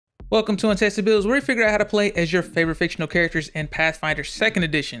Welcome to Untested Builds, where we figure out how to play as your favorite fictional characters in Pathfinder 2nd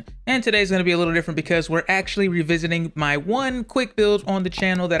Edition. And today's going to be a little different because we're actually revisiting my one quick build on the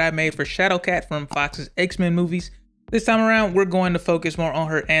channel that I made for Shadowcat from Fox's X-Men movies. This time around, we're going to focus more on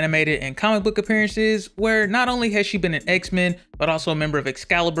her animated and comic book appearances, where not only has she been an X-Men, but also a member of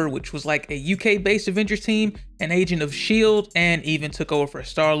Excalibur, which was like a UK-based Avengers team, an agent of S.H.I.E.L.D., and even took over for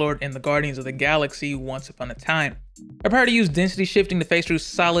Star-Lord in the Guardians of the Galaxy once upon a time. Her power to use density shifting to phase through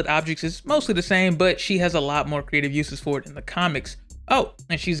solid objects is mostly the same, but she has a lot more creative uses for it in the comics. Oh,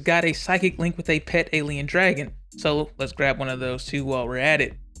 and she's got a psychic link with a pet alien dragon, so let's grab one of those too while we're at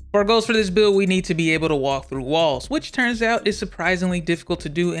it. For our goals for this build, we need to be able to walk through walls, which turns out is surprisingly difficult to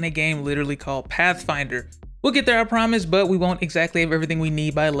do in a game literally called Pathfinder. We'll get there, I promise, but we won't exactly have everything we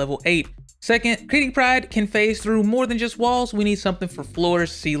need by level 8. Second, Pryde can phase through more than just walls. We need something for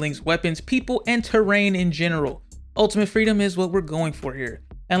floors, ceilings, weapons, people, and terrain in general. Ultimate freedom is what we're going for here.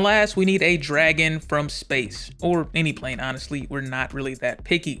 And last, we need a dragon from space, or any plane, honestly. We're not really that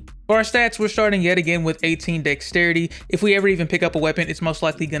picky. For our stats, we're starting yet again with 18 dexterity. If we ever even pick up a weapon, it's most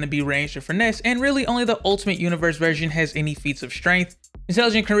likely going to be ranged or finesse, and really only the Ultimate Universe version has any feats of strength.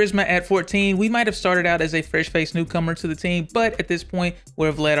 Intelligent charisma at 14, we might have started out as a fresh-faced newcomer to the team, but at this point, we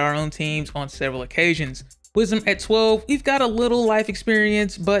have led our own teams on several occasions. Wisdom at 12, we've got a little life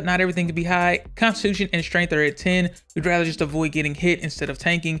experience, but not everything can be high. Constitution and strength are at 10. We'd rather just avoid getting hit instead of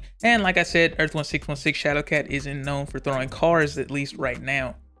tanking. And like I said, Earth 1616 Shadowcat isn't known for throwing cars, at least right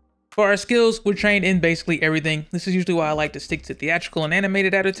now. For our skills, we're trained in basically everything. This is usually why I like to stick to theatrical and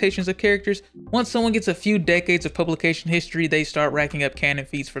animated adaptations of characters. Once someone gets a few decades of publication history, they start racking up canon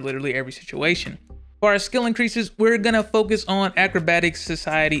feats for literally every situation. For our skill increases, we're gonna focus on acrobatics,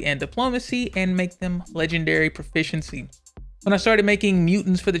 society, and diplomacy and make them legendary proficiency. When I started making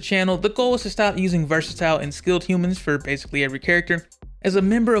mutants for the channel, the goal was to stop using versatile and skilled humans for basically every character. As a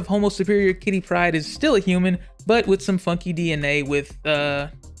member of Homo Superior, Kitty Pryde is still a human, but with some funky DNA with, so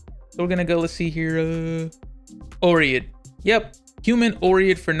we're gonna go, let's see here, Oread. Yep, human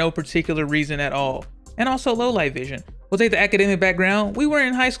Oread for no particular reason at all. And also low light vision. We'll take the academic background. We were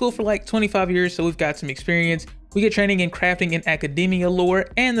in high school for like 25 years, so we've got some experience. We get training in crafting and academia lore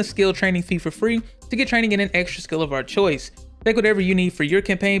and the skill training fee for free to get training in an extra skill of our choice. Take whatever you need for your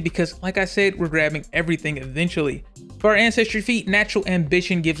campaign because, like I said, we're grabbing everything eventually. For our ancestry feat, natural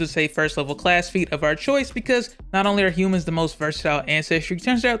ambition gives us a first level class feat of our choice because not only are humans the most versatile ancestry,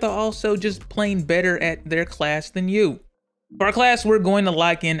 turns out they're also just plain better at their class than you. For our class, we're going to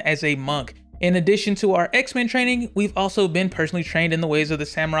lock in as a monk. In addition to our X-Men training, we've also been personally trained in the ways of the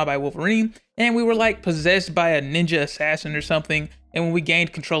samurai by Wolverine, and we were like possessed by a ninja assassin or something, and when we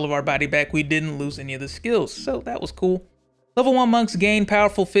gained control of our body back, we didn't lose any of the skills, so that was cool. Level 1 monks gain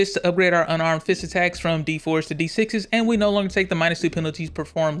powerful fists to upgrade our unarmed fist attacks from D4s to D6s, and we no longer take the -2 penalties to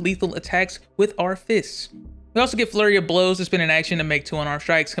perform lethal attacks with our fists. We also get flurry of blows to spin an action to make 2 unarmed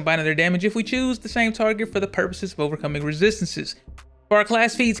strikes, combining their damage if we choose the same target for the purposes of overcoming resistances. For our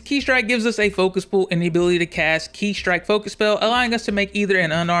class feats, Key Strike gives us a focus pool and the ability to cast Key Strike Focus Spell, allowing us to make either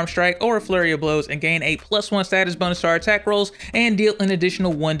an unarmed strike or a flurry of blows and gain a +1 status bonus to our attack rolls and deal an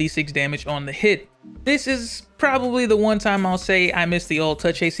additional 1d6 damage on the hit. This is probably the one time I'll say I miss the old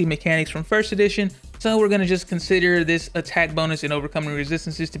touch AC mechanics from 1st edition, so we're gonna just consider this attack bonus in overcoming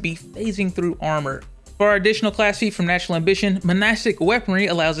resistances to be phasing through armor. For our additional class feat from Natural Ambition, Monastic Weaponry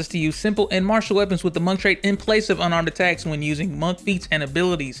allows us to use simple and martial weapons with the monk trait in place of unarmed attacks when using monk feats and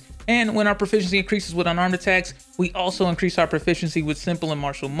abilities. And when our proficiency increases with unarmed attacks, we also increase our proficiency with simple and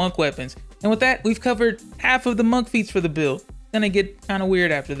martial monk weapons. And with that, we've covered half of the monk feats for the build. Gonna get kinda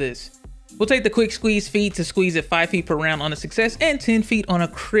weird after this. We'll take the quick squeeze feat to squeeze at 5 feet per round on a success and 10 feet on a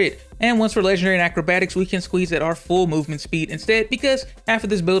crit. And once we're legendary in acrobatics, we can squeeze at our full movement speed instead because half of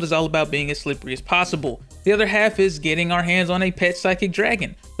this build is all about being as slippery as possible. The other half is getting our hands on a pet psychic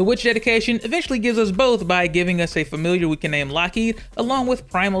dragon. The Witch Dedication eventually gives us both by giving us a familiar we can name Lockheed along with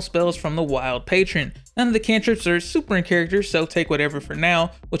primal spells from the Wild Patron. None of the cantrips are super in character, so take whatever for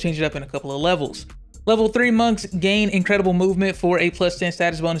now. We'll change it up in a couple of levels. Level 3 monks gain incredible movement for a +10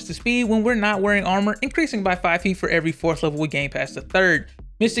 status bonus to speed when we're not wearing armor, increasing by 5 feet for every 4th level we gain past the 3rd.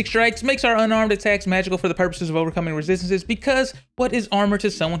 Mystic Strikes makes our unarmed attacks magical for the purposes of overcoming resistances because what is armor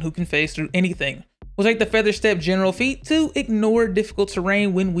to someone who can phase through anything? We'll take the Feather Step general feat to ignore difficult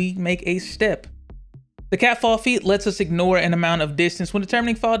terrain when we make a step. The Catfall feat lets us ignore an amount of distance when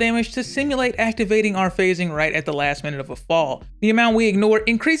determining fall damage to simulate activating our phasing right at the last minute of a fall. The amount we ignore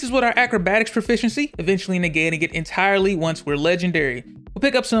increases with our acrobatics proficiency, eventually negating it entirely once we're legendary. We'll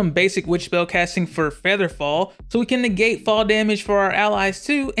pick up some basic witch spell casting for Feather Fall, so we can negate fall damage for our allies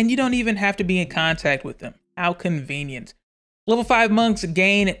too, and you don't even have to be in contact with them. How convenient. Level 5 monks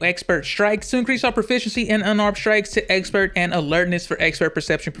gain expert strikes to increase our proficiency in unarmed strikes to expert and alertness for expert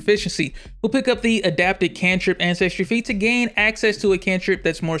perception proficiency. We'll pick up the adapted cantrip ancestry feat to gain access to a cantrip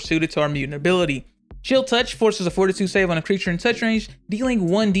that's more suited to our mutant ability. Chill Touch forces a fortitude save on a creature in touch range, dealing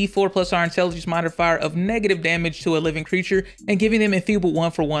 1d4 plus our intelligence modifier of negative damage to a living creature and giving them enfeebled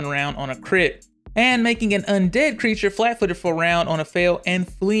 1 for 1 round on a crit. And making an undead creature flat-footed for a round on a fail and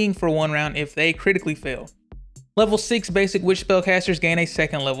fleeing for 1 round if they critically fail. Level 6 basic witch spellcasters gain a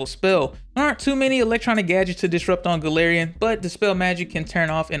 2nd level spell. There aren't too many electronic gadgets to disrupt on Galarian, but dispel magic can turn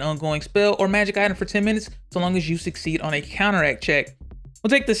off an ongoing spell or magic item for 10 minutes so long as you succeed on a counteract check. We'll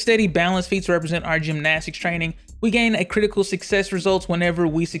take the steady balance feat to represent our gymnastics training. We gain a critical success results whenever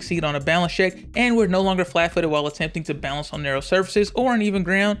we succeed on a balance check, and we're no longer flat-footed while attempting to balance on narrow surfaces or uneven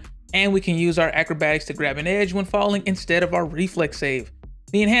ground, and we can use our acrobatics to grab an edge when falling instead of our reflex save.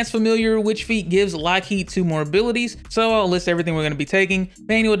 The enhanced familiar witch feat gives Lockheed 2 more abilities, so I'll list everything we're going to be taking.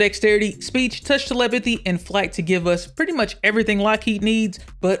 Manual dexterity, speech, touch telepathy, and flight to give us pretty much everything Lockheed needs,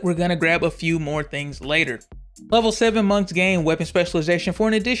 but we're going to grab a few more things later. Level 7 monks gain weapon specialization for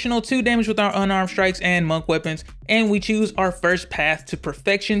an additional 2 damage with our unarmed strikes and monk weapons, and we choose our first path to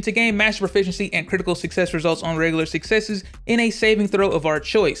perfection to gain master proficiency and critical success results on regular successes in a saving throw of our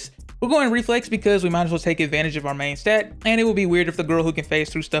choice. We're going reflex because we might as well take advantage of our main stat, and it would be weird if the girl who can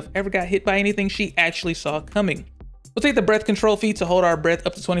phase through stuff ever got hit by anything she actually saw coming. We'll take the breath control feat to hold our breath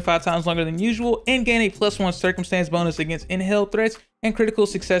up to 25 times longer than usual and gain a +1 circumstance bonus against inhaled threats and critical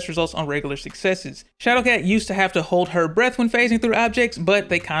success results on regular successes. Shadowcat used to have to hold her breath when phasing through objects, but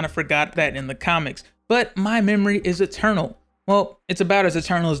they kind of forgot that in the comics. But my memory is eternal. Well, it's about as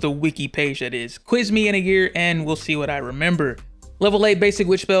eternal as the wiki page that is. Quiz me in a year and we'll see what I remember. Level 8 basic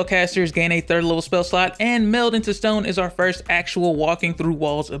witch spellcasters gain a 3rd level spell slot, and Meld into Stone is our first actual walking through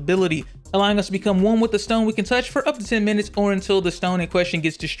walls ability, allowing us to become one with the stone we can touch for up to 10 minutes or until the stone in question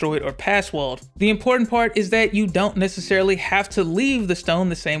gets destroyed or pass walled. The important part is that you don't necessarily have to leave the stone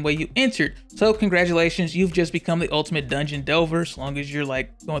the same way you entered, so congratulations, you've just become the ultimate dungeon delver as long as you're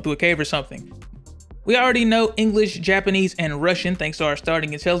like going through a cave or something. We already know English, Japanese, and Russian thanks to our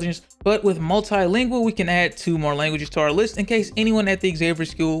starting intelligence, but with multilingual we can add 2 more languages to our list in case anyone at the Xavier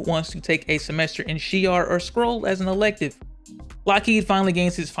School wants to take a semester in Shi'ar or Scroll as an elective. Lockheed finally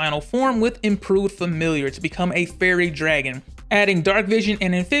gains his final form with improved familiar to become a fairy dragon, adding dark vision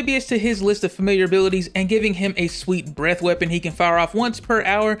and amphibious to his list of familiar abilities and giving him a sweet breath weapon he can fire off once per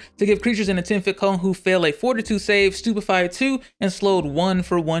hour to give creatures in a 10-foot cone who fail a fortitude save, stupefied 2, and slowed 1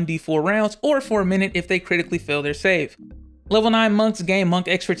 for 1d4 rounds or for a minute if they critically fail their save. Level 9 monks gain monk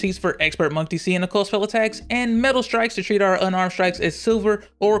expertise for expert monk DC and occult spell attacks, and metal strikes to treat our unarmed strikes as silver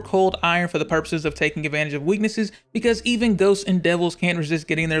or cold iron for the purposes of taking advantage of weaknesses, because even ghosts and devils can't resist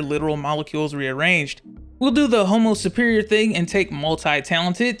getting their literal molecules rearranged. We'll do the Homo Superior thing and take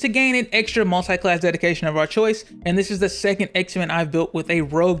multi-talented to gain an extra multi-class dedication of our choice, and this is the 2nd X-Men I've built with a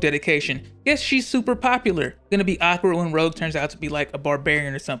rogue dedication. Guess she's super popular. Gonna be awkward when rogue turns out to be like a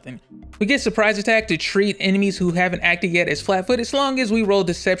barbarian or something. We get surprise attack to treat enemies who haven't acted yet as flat-footed as long as we roll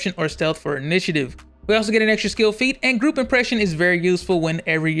deception or stealth for initiative. We also get an extra skill feat, and group impression is very useful when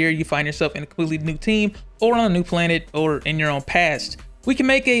every year you find yourself in a completely new team or on a new planet or in your own past. We can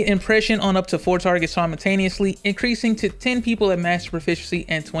make an impression on up to 4 targets simultaneously, increasing to 10 people at master proficiency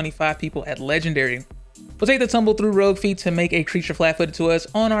and 25 people at legendary. We'll take the tumble through rogue feat to make a creature flat-footed to us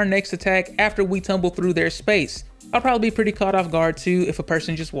on our next attack after we tumble through their space. I'll probably be pretty caught off guard too if a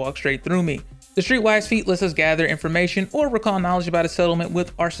person just walks straight through me. The streetwise feat lets us gather information or recall knowledge about a settlement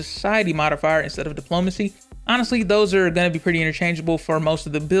with our society modifier instead of diplomacy. Honestly, those are going to be pretty interchangeable for most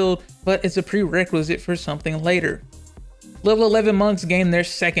of the build, but it's a prerequisite for something later. Level 11 monks gain their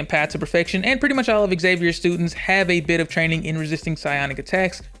 2nd path to perfection, and pretty much all of Xavier's students have a bit of training in resisting psionic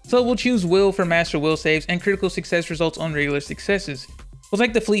attacks, so we'll choose will for master will saves and critical success results on regular successes. We'll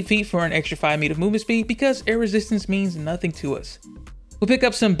take the fleet feat for an extra 5 feet of movement speed because air resistance means nothing to us. We'll pick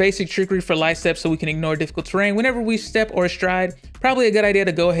up some basic trickery for light step so we can ignore difficult terrain whenever we step or stride. Probably a good idea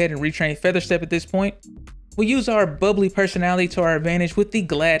to go ahead and retrain feather step at this point. We'll use our bubbly personality to our advantage with the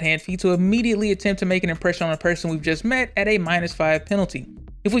glad hand feat to immediately attempt to make an impression on a person we've just met at a -5 penalty.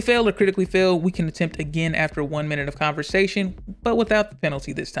 If we fail or critically fail, we can attempt again after 1 minute of conversation, but without the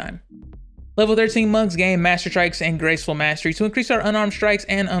penalty this time. Level 13 monks gain master strikes and graceful mastery to increase our unarmed strikes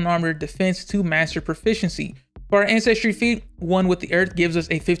and unarmored defense to master proficiency. For our ancestry feat, one with the earth gives us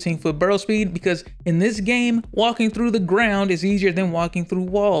a 15-foot burrow speed because in this game, walking through the ground is easier than walking through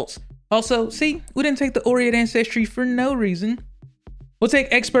walls. Also, see, we didn't take the Aureate ancestry for no reason. We'll take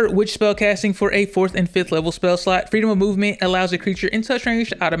Expert Witch Spellcasting for a 4th and 5th level spell slot. Freedom of movement allows a creature in touch range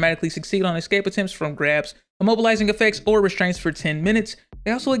to automatically succeed on escape attempts from grabs, immobilizing effects, or restraints for 10 minutes.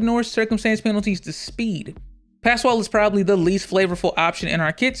 It also ignores circumstance penalties to speed. Pass Wall is probably the least flavorful option in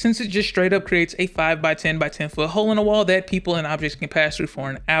our kit since it just straight up creates a 5x10 by 10 foot hole in a wall that people and objects can pass through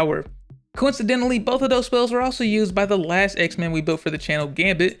for an hour. Coincidentally, both of those spells were also used by the last X-Men we built for the channel,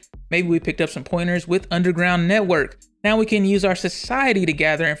 Gambit. Maybe we picked up some pointers with Underground Network. Now we can use our society to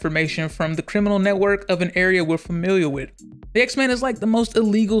gather information from the criminal network of an area we're familiar with. The X-Men is like the most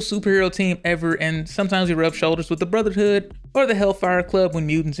illegal superhero team ever, and sometimes we rub shoulders with the Brotherhood or the Hellfire Club when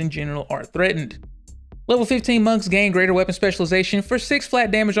mutants in general are threatened. Level 15 monks gain greater weapon specialization for 6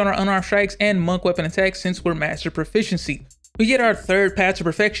 flat damage on our unarmed strikes and monk weapon attacks since we're master proficiency. We get our 3rd path to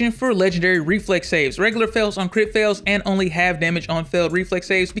perfection for legendary reflex saves, regular fails on crit fails, and only half damage on failed reflex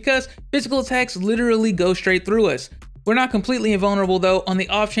saves because physical attacks literally go straight through us. We're not completely invulnerable though. On the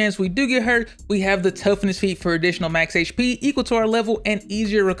off chance we do get hurt, we have the toughness feat for additional max HP equal to our level and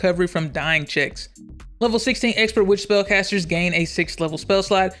easier recovery from dying checks. Level 16 Expert Witch Spellcasters gain a 6th level spell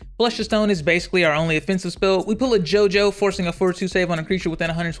slot. Flush the Stone is basically our only offensive spell. We pull a JoJo, forcing a Fortitude save on a creature within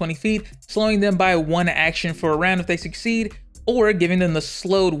 120 feet, slowing them by 1 action for a round if they succeed, or giving them the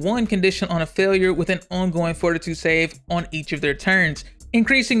slowed 1 condition on a failure with an ongoing Fortitude save on each of their turns,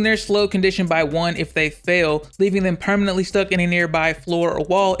 increasing their slow condition by 1 if they fail, leaving them permanently stuck in a nearby floor or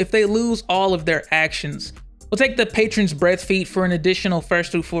wall if they lose all of their actions. We'll take the Patron's Breath feat for an additional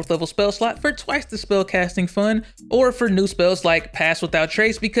 1st through 4th level spell slot for twice the spell casting fun, or for new spells like Pass Without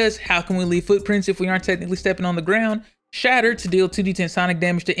Trace because how can we leave footprints if we aren't technically stepping on the ground, Shatter to deal 2d10 sonic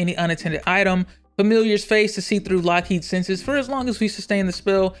damage to any unattended item, Familiar's Face to see through Lockheed senses for as long as we sustain the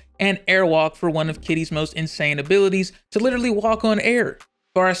spell, and Airwalk for one of Kitty's most insane abilities to literally walk on air.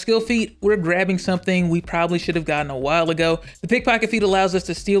 For our skill feat, we're grabbing something we probably should have gotten a while ago. The Pickpocket feat allows us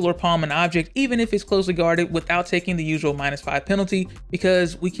to steal or palm an object even if it's closely guarded without taking the usual -5 penalty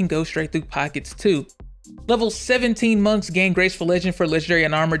because we can go straight through pockets too. Level 17 monks gain Graceful Legend for legendary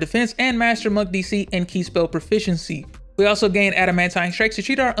and armor defense and Master Monk DC and key spell proficiency. We also gain Adamantine Strikes to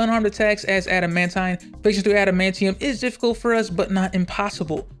treat our unarmed attacks as adamantine. Fixing through adamantium is difficult for us but not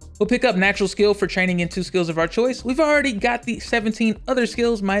impossible. We'll pick up Natural Skill for training in 2 skills of our choice. We've already got the 17 other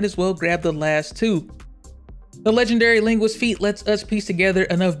skills, might as well grab the last 2. The Legendary Linguist feat lets us piece together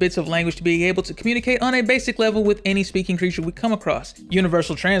enough bits of language to be able to communicate on a basic level with any speaking creature we come across.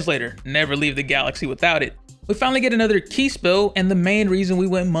 Universal Translator, never leave the galaxy without it. We finally get another key spell and the main reason we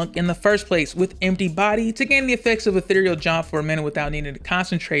went monk in the first place, with Empty Body to gain the effects of Ethereal Jaunt for a minute without needing to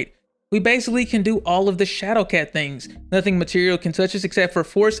concentrate. We basically can do all of the Shadowcat things. Nothing material can touch us except for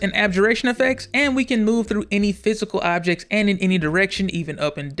force and abjuration effects, and we can move through any physical objects and in any direction, even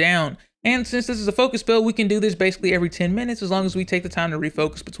up and down. And since this is a focus spell, we can do this basically every 10 minutes as long as we take the time to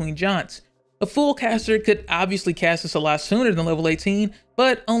refocus between jaunts. A full caster could obviously cast this a lot sooner than level 18,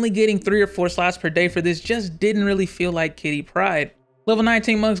 but only getting 3 or 4 slots per day for this just didn't really feel like Kitty Pryde. Level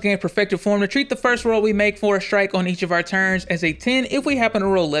 19 monks gain Perfected Form to treat the first roll we make for a strike on each of our turns as a 10 if we happen to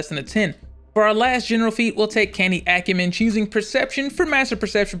roll less than a 10. For our last general feat, we'll take Canny Acumen, choosing Perception for Master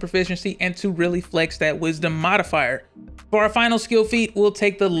Perception proficiency and to really flex that Wisdom modifier. For our final skill feat, we'll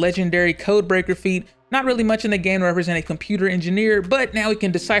take the Legendary Codebreaker feat. Not really much in the game to represent a computer engineer, but now we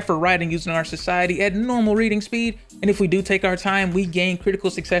can decipher writing using our society at normal reading speed, and if we do take our time, we gain critical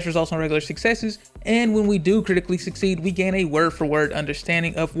success results on regular successes, and when we do critically succeed, we gain a word-for-word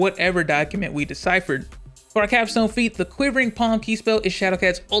understanding of whatever document we deciphered. For our capstone feat, the Quivering Palm key spell is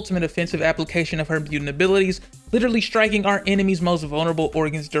Shadowcat's ultimate offensive application of her mutant abilities, literally striking our enemy's most vulnerable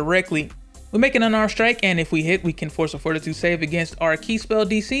organs directly. We make an unarmed strike, and if we hit, we can force a Fortitude save against our key spell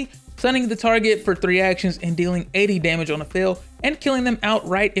DC, stunning the target for 3 actions and dealing 80 damage on a fail, and killing them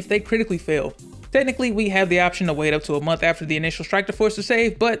outright if they critically fail. Technically, we have the option to wait up to a month after the initial strike to force a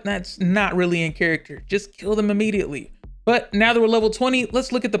save, but that's not really in character. Just kill them immediately. But now that we're level 20,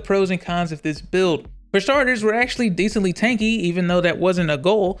 let's look at the pros and cons of this build. For starters, we're actually decently tanky, even though that wasn't a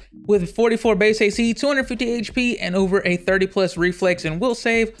goal, with 44 base AC, 250 HP, and over a 30+ reflex and will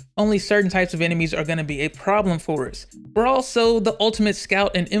save. Only certain types of enemies are going to be a problem for us. We're also the ultimate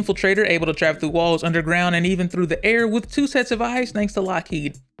scout and infiltrator, able to travel through walls, underground, and even through the air with 2 sets of eyes thanks to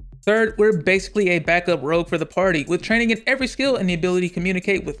Lockheed. Third, we're basically a backup rogue for the party. With training in every skill and the ability to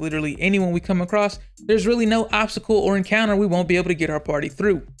communicate with literally anyone we come across, there's really no obstacle or encounter we won't be able to get our party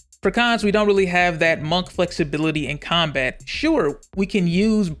through. For cons, we don't really have that monk flexibility in combat. Sure, we can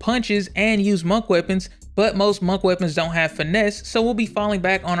use punches and use monk weapons, but most monk weapons don't have finesse, so we'll be falling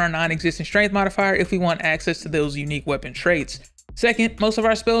back on our non-existent strength modifier if we want access to those unique weapon traits. Second, most of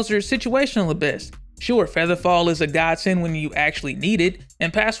our spells are situational at best. Sure, Featherfall is a godsend when you actually need it,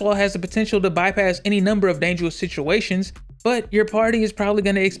 and Passwall has the potential to bypass any number of dangerous situations, but your party is probably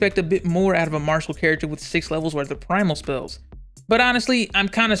going to expect a bit more out of a martial character with 6 levels worth of primal spells. But honestly, I'm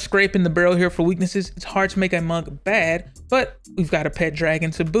kind of scraping the barrel here for weaknesses. It's hard to make a monk bad, but we've got a pet dragon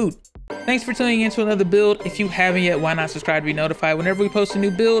to boot. Thanks for tuning in to another build. If you haven't yet, why not subscribe to be notified whenever we post a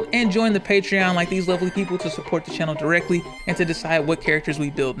new build, and join the Patreon like these lovely people to support the channel directly and to decide what characters we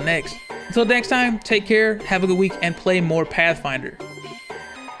build next. Until next time, take care, have a good week, and play more Pathfinder.